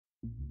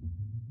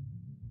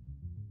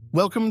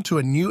Welcome to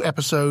a new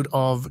episode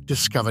of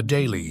Discover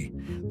Daily,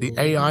 the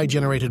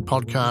AI-generated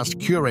podcast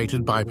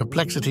curated by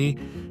Perplexity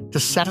to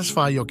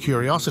satisfy your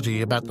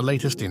curiosity about the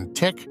latest in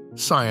tech,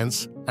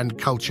 science, and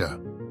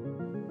culture.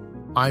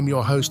 I'm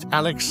your host,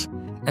 Alex,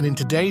 and in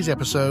today's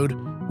episode,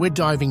 we're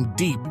diving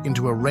deep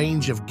into a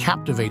range of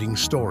captivating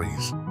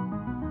stories.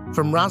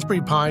 From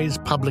Raspberry Pi's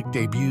public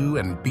debut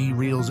and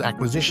BeReal's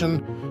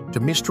acquisition, to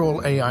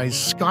Mistral AI's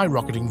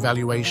skyrocketing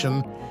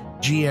valuation,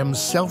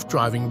 GM's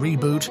self-driving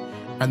reboot,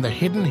 and the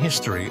hidden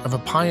history of a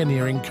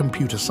pioneering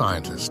computer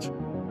scientist.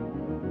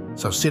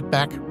 So sit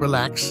back,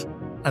 relax,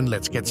 and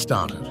let's get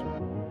started.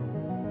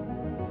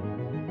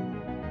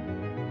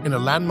 In a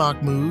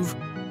landmark move,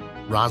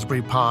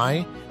 Raspberry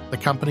Pi, the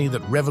company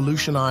that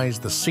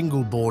revolutionized the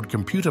single-board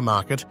computer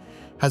market,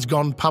 has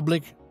gone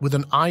public with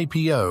an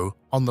IPO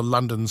on the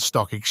London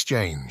Stock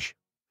Exchange.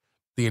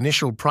 The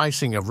initial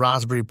pricing of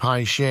Raspberry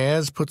Pi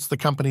shares puts the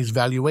company's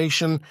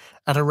valuation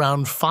at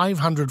around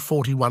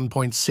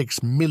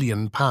 £541.6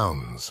 million.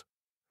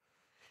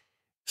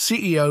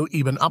 CEO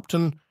Eben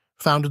Upton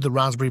founded the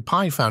Raspberry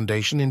Pi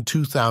Foundation in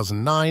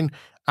 2009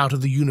 out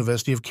of the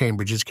University of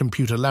Cambridge's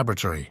computer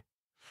laboratory.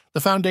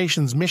 The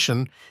foundation's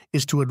mission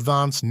is to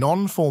advance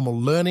non-formal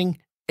learning,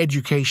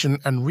 education,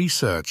 and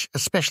research,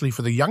 especially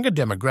for the younger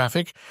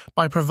demographic,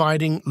 by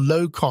providing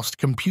low-cost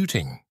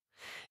computing.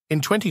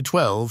 In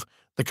 2012,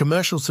 the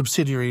commercial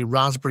subsidiary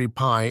Raspberry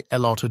Pi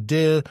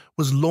Ltd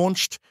was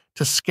launched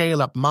to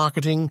scale up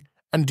marketing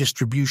and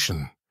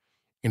distribution.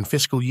 In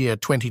fiscal year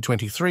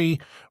 2023,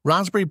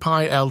 Raspberry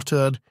Pi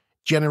Ltd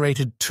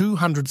generated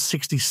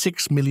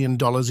 $266 million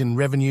in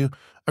revenue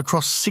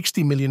across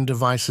 60 million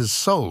devices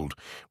sold,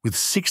 with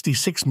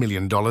 $66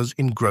 million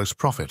in gross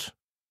profit.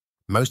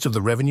 Most of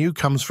the revenue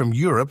comes from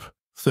Europe,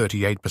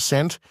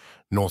 38%,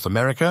 North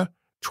America,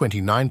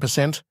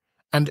 29%,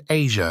 and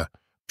Asia,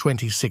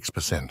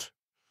 26%.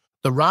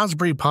 The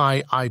Raspberry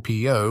Pi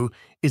IPO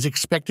is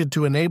expected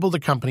to enable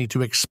the company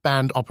to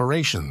expand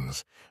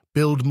operations,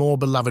 build more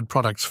beloved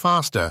products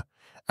faster,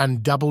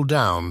 and double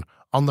down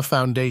on the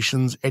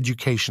Foundation's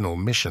educational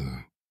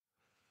mission.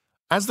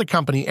 As the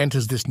company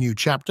enters this new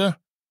chapter,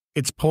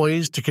 it's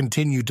poised to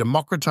continue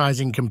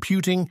democratizing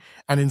computing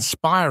and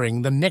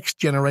inspiring the next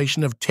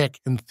generation of tech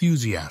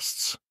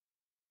enthusiasts.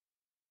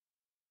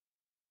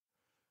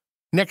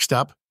 Next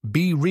up,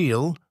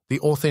 BeReal, the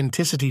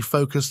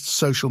authenticity-focused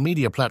social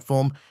media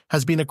platform,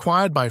 has been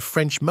acquired by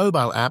French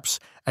mobile apps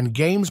and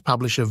games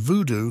publisher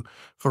Voodoo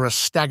for a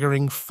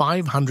staggering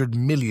 €500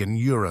 million.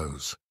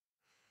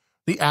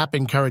 The app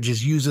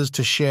encourages users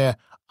to share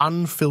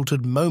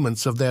unfiltered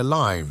moments of their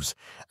lives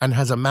and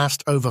has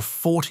amassed over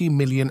 40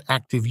 million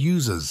active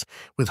users,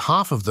 with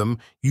half of them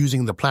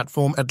using the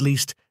platform at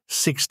least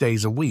 6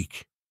 days a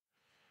week.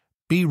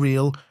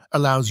 BeReal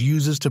allows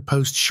users to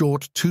post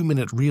short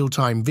 2-minute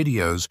real-time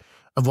videos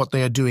of what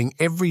they are doing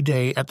every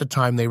day at the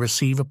time they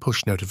receive a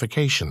push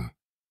notification.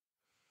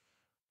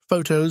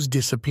 Photos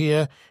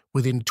disappear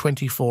within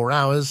 24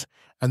 hours,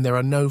 and there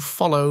are no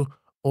follow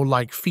or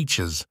like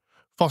features,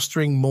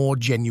 fostering more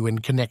genuine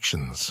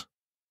connections.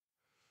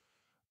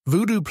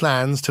 Voodoo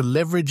plans to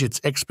leverage its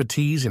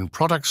expertise in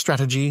product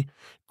strategy,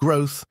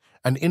 growth,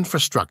 and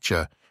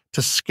infrastructure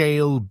to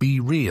scale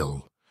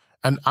BeReal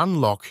and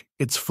unlock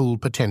its full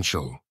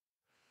potential.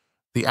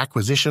 The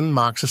acquisition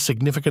marks a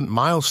significant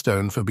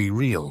milestone for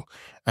BeReal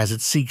as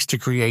it seeks to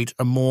create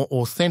a more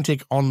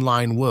authentic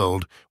online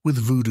world with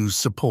Voodoo's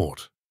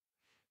support.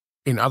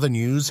 In other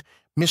news,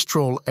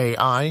 Mistral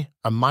AI,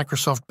 a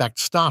Microsoft-backed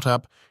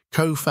startup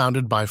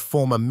co-founded by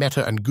former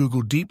Meta and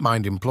Google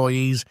DeepMind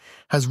employees,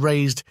 has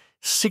raised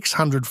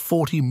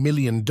 $640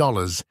 million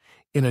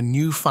in a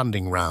new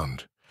funding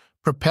round,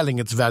 propelling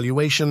its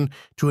valuation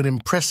to an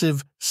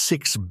impressive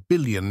 $6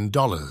 billion.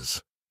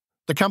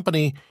 The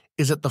company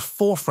is at the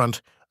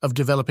forefront of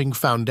developing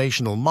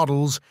foundational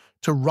models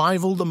to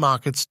rival the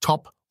market's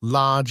top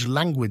large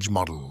language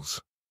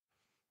models.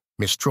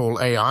 Mistral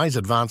AI's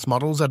advanced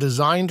models are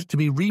designed to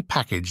be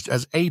repackaged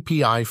as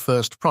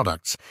API-first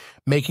products,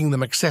 making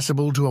them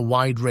accessible to a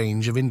wide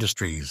range of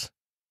industries.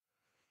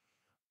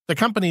 The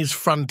company's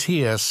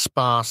frontier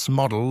sparse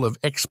model of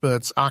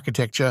experts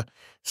architecture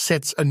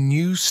sets a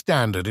new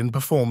standard in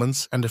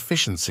performance and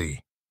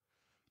efficiency.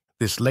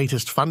 This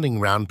latest funding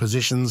round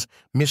positions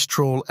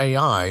Mistral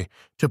AI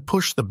to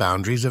push the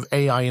boundaries of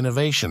AI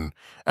innovation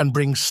and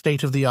bring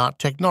state-of-the-art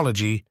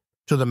technology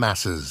to the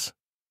masses.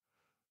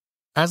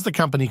 As the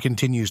company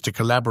continues to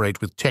collaborate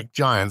with tech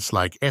giants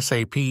like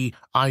SAP,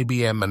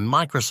 IBM, and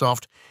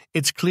Microsoft,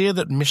 it's clear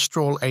that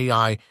Mistral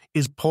AI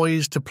is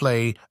poised to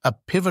play a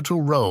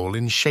pivotal role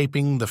in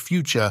shaping the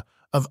future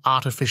of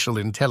artificial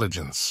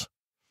intelligence.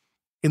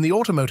 In the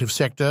automotive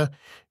sector,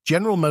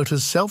 General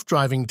Motors'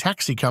 self-driving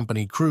taxi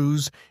company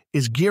Cruise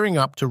is gearing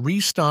up to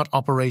restart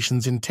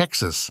operations in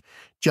Texas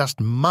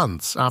just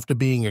months after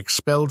being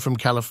expelled from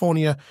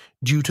California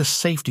due to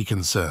safety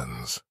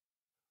concerns.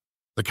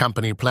 The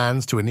company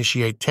plans to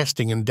initiate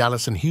testing in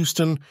Dallas and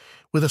Houston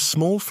with a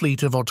small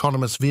fleet of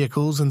autonomous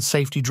vehicles and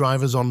safety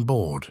drivers on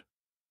board.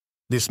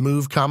 This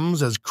move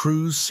comes as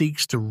Cruise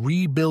seeks to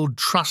rebuild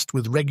trust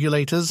with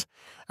regulators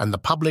and the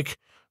public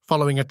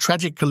following a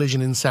tragic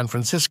collision in San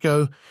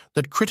Francisco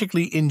that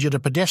critically injured a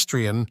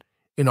pedestrian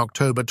in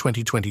October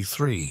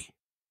 2023.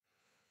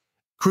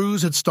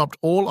 Cruise had stopped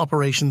all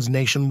operations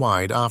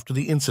nationwide after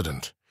the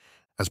incident.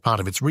 As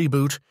part of its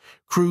reboot,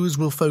 Cruise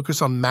will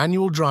focus on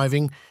manual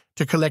driving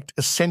to collect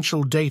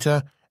essential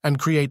data and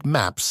create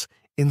maps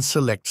in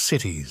select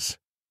cities.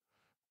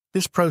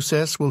 This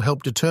process will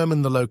help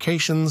determine the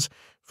locations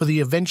for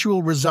the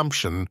eventual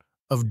resumption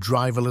of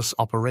driverless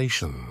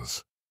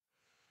operations.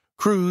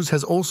 Cruise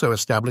has also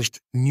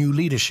established new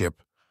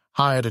leadership,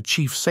 hired a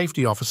chief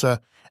safety officer,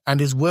 and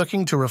is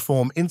working to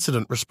reform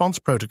incident response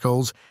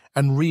protocols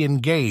and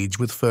re-engage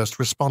with first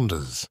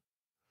responders.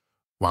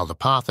 While the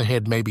path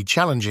ahead may be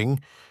challenging,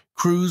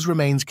 Cruise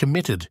remains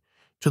committed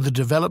to the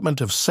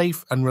development of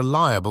safe and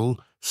reliable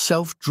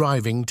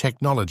self-driving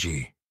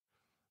technology.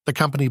 The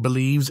company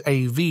believes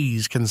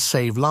AVs can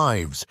save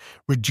lives,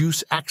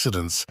 reduce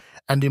accidents,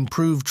 and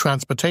improve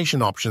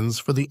transportation options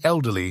for the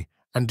elderly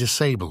and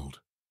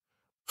disabled.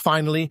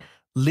 Finally,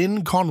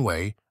 Lynn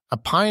Conway, a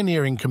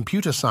pioneering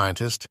computer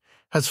scientist,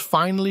 has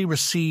finally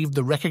received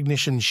the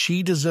recognition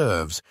she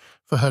deserves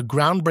for her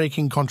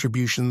groundbreaking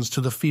contributions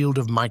to the field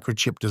of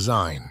microchip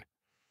design.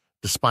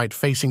 Despite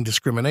facing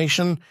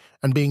discrimination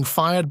and being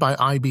fired by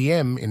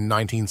IBM in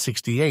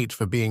 1968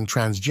 for being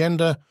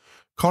transgender,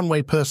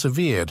 Conway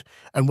persevered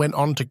and went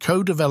on to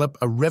co-develop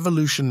a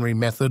revolutionary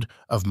method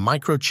of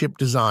microchip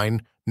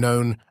design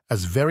known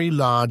as Very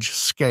Large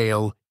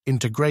Scale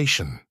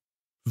Integration,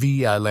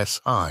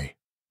 VLSI.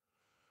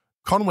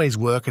 Conway's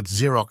work at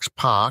Xerox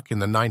PARC in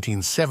the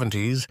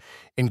 1970s,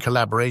 in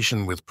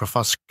collaboration with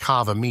Professor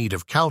Carver Mead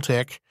of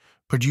Caltech,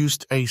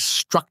 produced a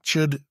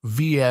structured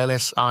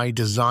VLSI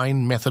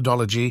design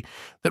methodology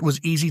that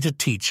was easy to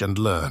teach and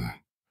learn.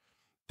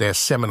 Their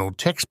seminal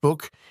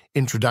textbook,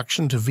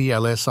 Introduction to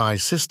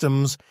VLSI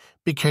Systems,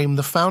 became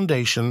the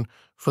foundation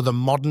for the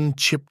modern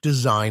chip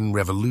design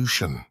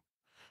revolution.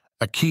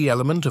 A key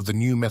element of the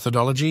new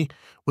methodology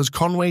was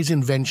Conway's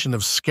invention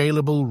of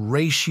scalable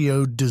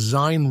ratioed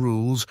design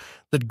rules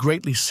that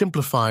greatly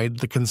simplified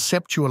the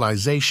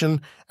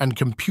conceptualization and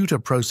computer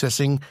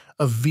processing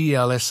of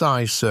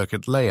VLSI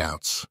circuit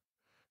layouts.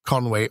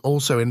 Conway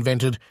also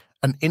invented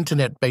an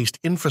internet-based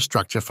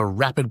infrastructure for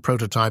rapid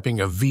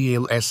prototyping of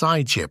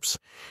VLSI chips,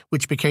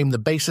 which became the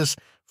basis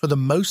for the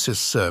MOSIS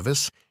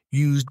service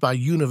used by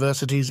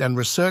universities and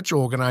research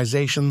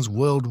organizations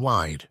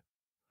worldwide.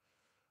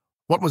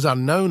 What was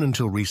unknown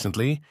until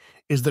recently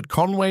is that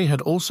Conway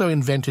had also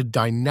invented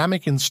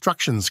dynamic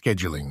instruction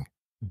scheduling,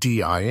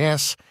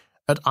 DIS,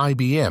 at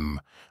IBM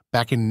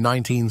back in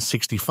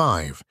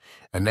 1965,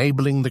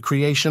 enabling the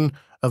creation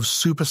of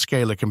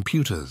superscalar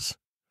computers.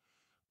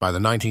 By the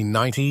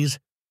 1990s,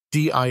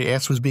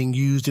 DIS was being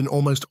used in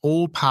almost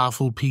all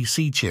powerful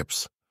PC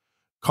chips.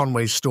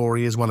 Conway's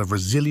story is one of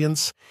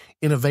resilience,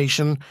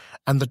 innovation,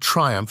 and the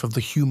triumph of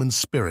the human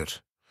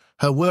spirit.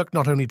 Her work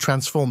not only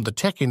transformed the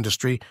tech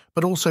industry,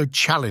 but also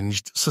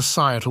challenged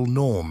societal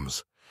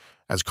norms.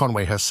 As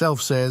Conway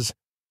herself says,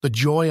 "The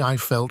joy I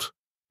felt,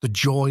 the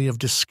joy of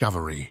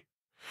discovery,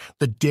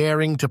 the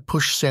daring to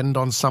push send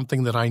on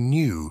something that I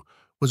knew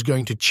was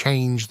going to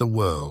change the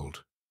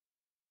world."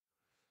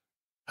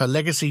 Her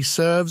legacy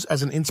serves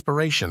as an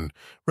inspiration,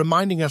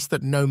 reminding us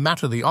that no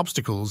matter the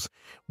obstacles,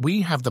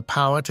 we have the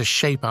power to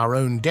shape our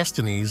own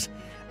destinies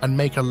and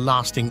make a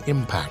lasting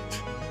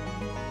impact.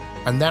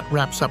 And that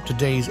wraps up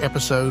today's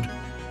episode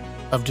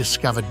of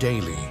Discover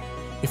Daily.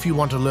 If you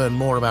want to learn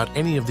more about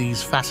any of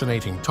these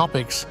fascinating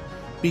topics,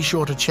 be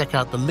sure to check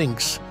out the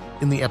links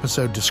in the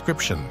episode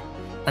description.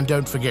 And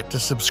don't forget to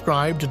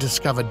subscribe to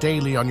Discover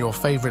Daily on your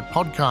favorite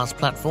podcast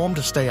platform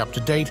to stay up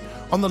to date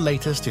on the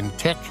latest in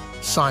tech,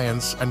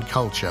 science, and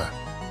culture.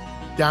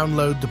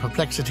 Download the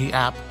Perplexity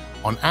app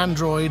on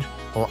Android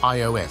or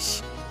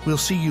iOS. We'll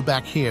see you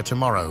back here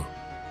tomorrow.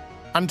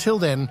 Until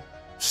then,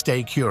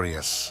 stay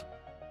curious.